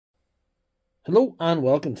Hello and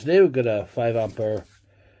welcome. Today we've got a 5 ampere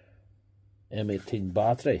M18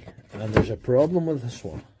 battery and there's a problem with this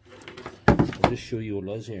one. I'll just show you what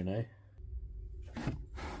it is here now.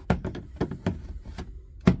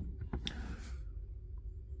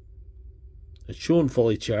 It's showing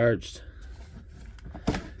fully charged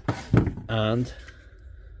and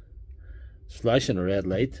it's flashing a red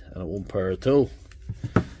light and it won't power at all.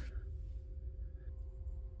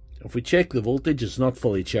 If we check the voltage, it's not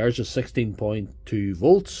fully charged. It's 16.2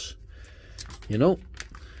 volts, you know.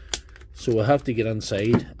 So we'll have to get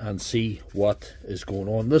inside and see what is going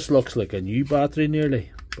on. This looks like a new battery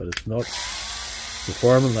nearly, but it's not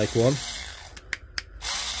performing like one.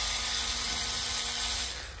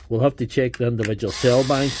 We'll have to check the individual cell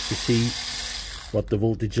banks to see what the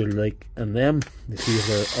voltage are like in them, to see if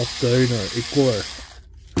they're up, down, or equal or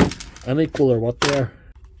unequal or what they are.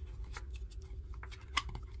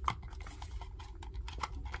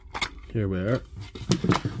 Here we are,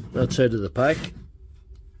 that side of the pack.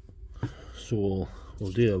 So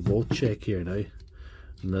we'll do a volt check here now,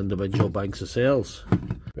 and the individual banks of cells.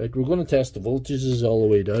 Right, we're going to test the voltages all the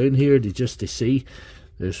way down here just to see.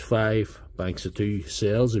 There's 5 banks of 2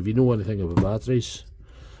 cells, if you know anything about batteries.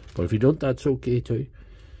 But if you don't, that's okay too.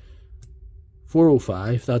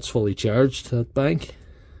 405, that's fully charged, that bank.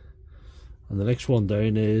 And the next one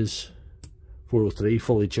down is 403,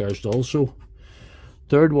 fully charged also.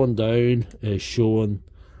 Third one down is showing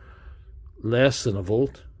less than a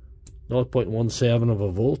volt, 0.17 of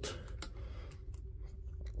a volt.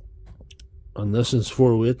 And this is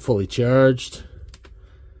 408 fully charged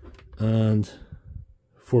and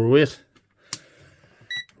 408.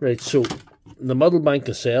 Right, so the middle bank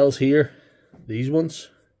of cells here, these ones,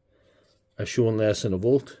 are showing less than a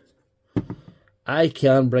volt. I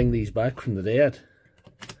can bring these back from the dead.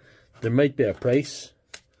 There might be a price.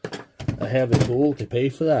 I have a goal to pay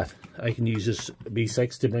for that. I can use this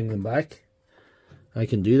B6 to bring them back. I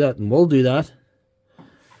can do that, and we'll do that.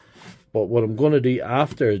 But what I'm going to do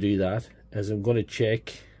after I do that is I'm going to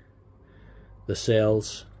check the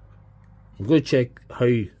cells. I'm going to check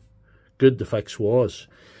how good the fix was.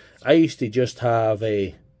 I used to just have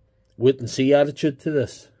a wait and see attitude to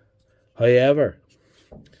this. However,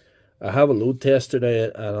 I have a load tester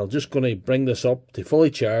now, and I'm just going to bring this up to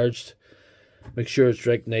fully charged. Make sure it's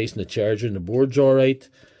recognizing the charger and the board's alright,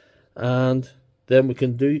 and then we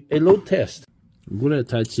can do a load test. I'm going to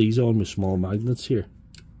attach these on with small magnets here,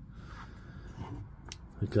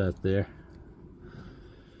 like that there.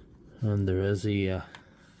 And there is a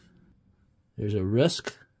there's a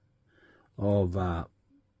risk of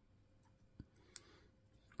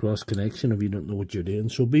cross connection if you don't know what you're doing.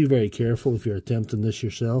 So be very careful if you're attempting this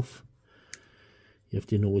yourself. You have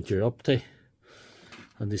to know what you're up to.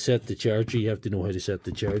 And to set the charger, you have to know how to set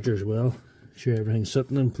the charger as well. Sure everything's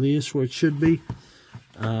sitting in place where it should be.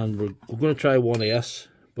 And we're going to try 1S,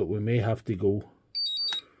 but we may have to go.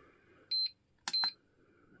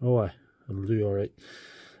 Oh, it'll do alright.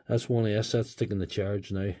 That's 1S, that's taking the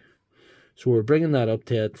charge now. So we're bringing that up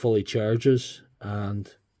to it fully charges, and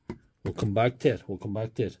we'll come back to it. I'll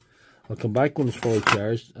come back when it's fully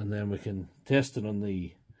charged, and then we can test it on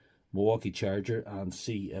the Milwaukee charger and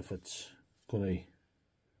see if it's going to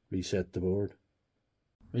reset the board.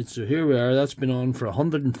 Right, so here we are. That's been on for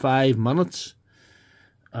 105 minutes,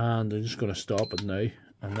 and I'm just going to stop it now,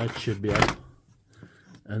 and that should be up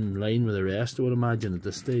in line with the rest, I would imagine, at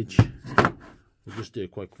this stage. We'll just do a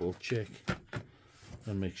quick volt check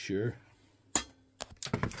and make sure.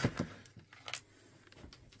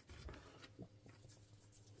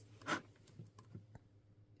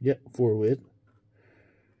 Yep, 408.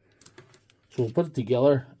 So we'll put it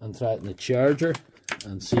together and try it in the charger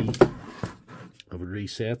and see if it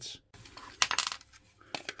resets.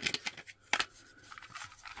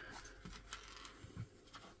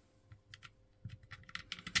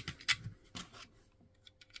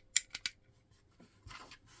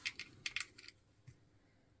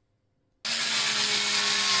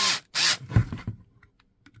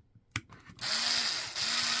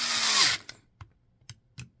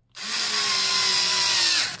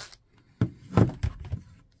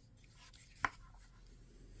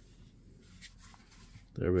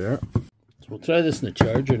 There we are. So we'll try this in the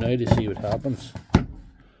charger now to see what happens.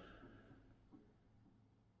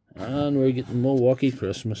 And we're getting Milwaukee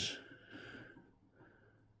Christmas.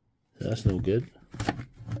 That's no good.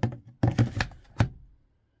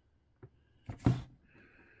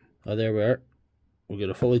 Oh, there we are. We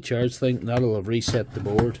got a fully charged thing, and that'll have reset the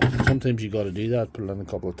board. Sometimes you got to do that, put it in a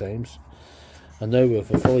couple of times. And now we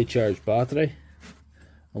have a fully charged battery,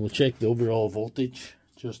 and we'll check the overall voltage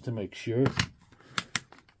just to make sure.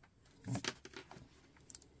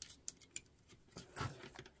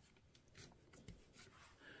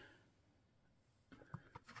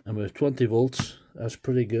 and with 20 volts, that's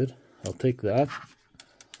pretty good. I'll take that.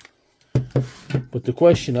 But the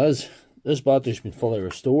question is, this battery's been fully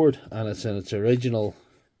restored and it's in its original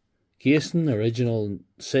casing, original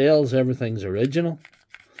cells, everything's original.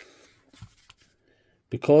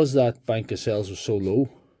 Because that bank of cells was so low,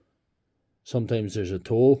 sometimes there's a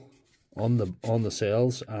toll on the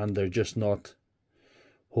cells and they're just not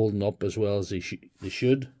holding up as well as they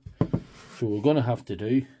should. So what we're going to have to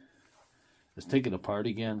do is take it apart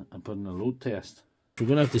again and put in a load test. We're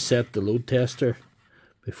going to have to set the load tester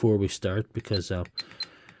before we start, because I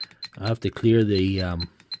have to clear the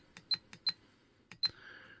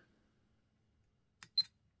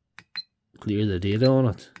data on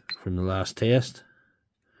it from the last test.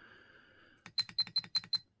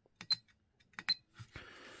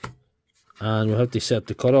 And we'll have to set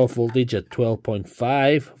the cutoff voltage at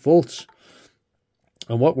 12.5 volts.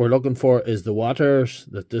 And what we're looking for is the watt hours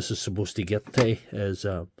that this is supposed to get to. Is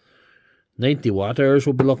 90 watt hours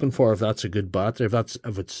we'll be looking for if that's a good battery. If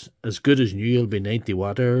it's as good as new, it'll be 90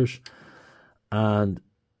 watt hours. And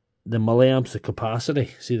the milliamps, the capacity,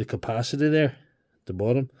 see the capacity there at the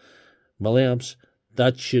bottom, milliamps,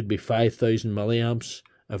 that should be 5,000 milliamps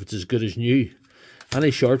if it's as good as new. Any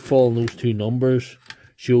shortfall in those two numbers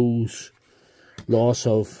shows loss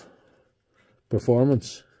of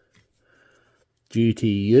performance due to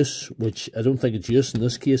use, which I don't think it's use in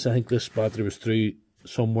this case. I think this battery was through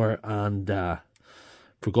somewhere and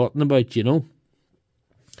forgotten about, you know.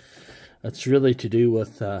 It's really to do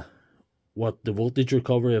with what the voltage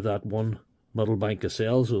recovery of that one middle bank of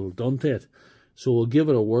cells will have done to it. So we'll give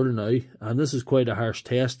it a whirl now, and this is quite a harsh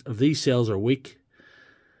test. If these cells are weak,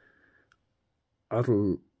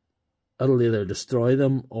 it'll either destroy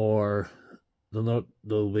them or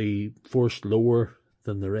they'll be forced lower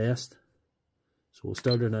than the rest. So we'll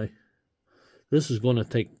start her now. This is going to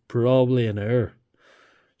take probably an hour,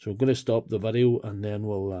 so we're going to stop the video and then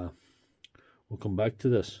we'll come back to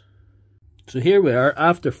this. So here we are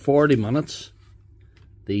after 40 minutes.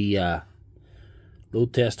 The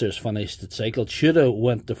load tester is finished its cycle. Should have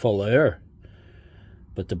went the full hour,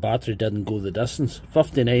 but the battery didn't go the distance.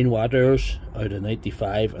 59 watt hours out of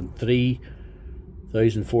 95 and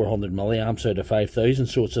 3,400 milliamps out of 5,000.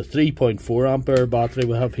 So it's a 3.4 ampere battery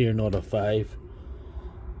we have here, not a 5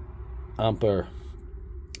 ampere.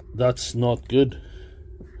 That's not good.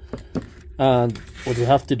 And what we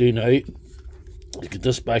have to do now is get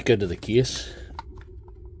this back out of the case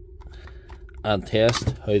and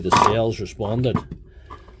test how the cells responded.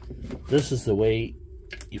 This is the way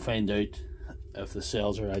you find out if the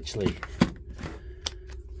cells are actually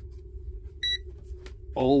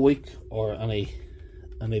all weak or any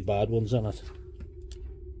bad ones in it.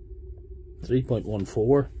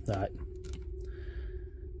 3.14, that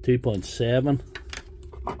 2.7,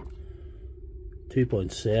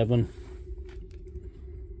 2.7,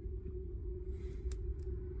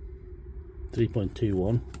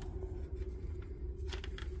 3.21,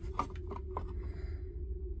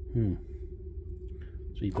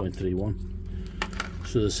 3.31.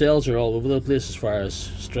 So the cells are all over the place as far as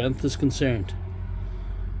strength is concerned.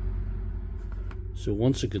 So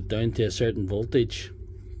once it got down to a certain voltage,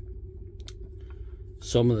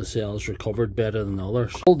 some of the cells recovered better than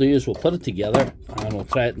others. What we'll do is we'll put it together and we'll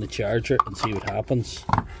try it in the charger and see what happens.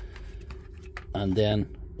 And then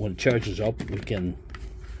when it charges up, we can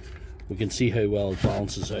see how well it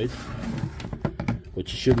balances out,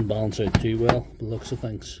 which it shouldn't balance out too well by the looks of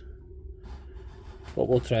things. But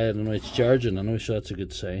we'll try it anyway. It's charging anyway, so that's a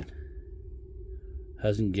good sign.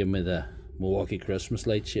 Hasn't given me the Milwaukee Christmas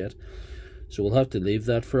lights yet, so we'll have to leave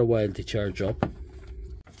that for a while to charge up.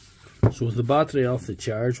 So with the battery off the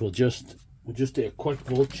charge, we'll just do a quick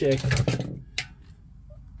volt check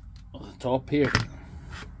on the top here,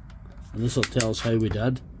 and this will tell us how we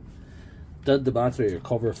did. Did the battery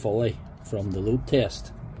recover fully from the load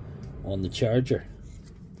test on the charger?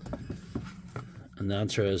 And the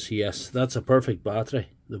answer is yes. That's a perfect battery.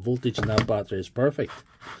 The voltage in that battery is perfect.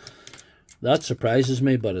 That surprises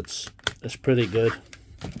me, but it's pretty good.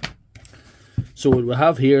 So what we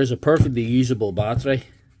have here is a perfectly usable battery,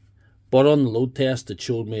 but on the load test it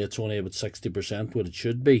showed me it's only about 60% what it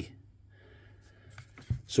should be.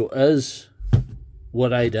 So is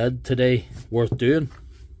what I did today worth doing?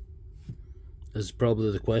 Is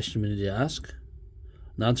probably the question we need to ask. And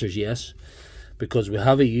the answer is yes, because we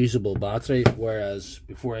have a usable battery, whereas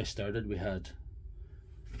before I started we had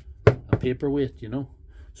a paperweight, you know.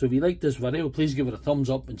 So if you like this video, please give it a thumbs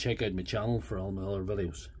up and check out my channel for all my other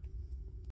videos.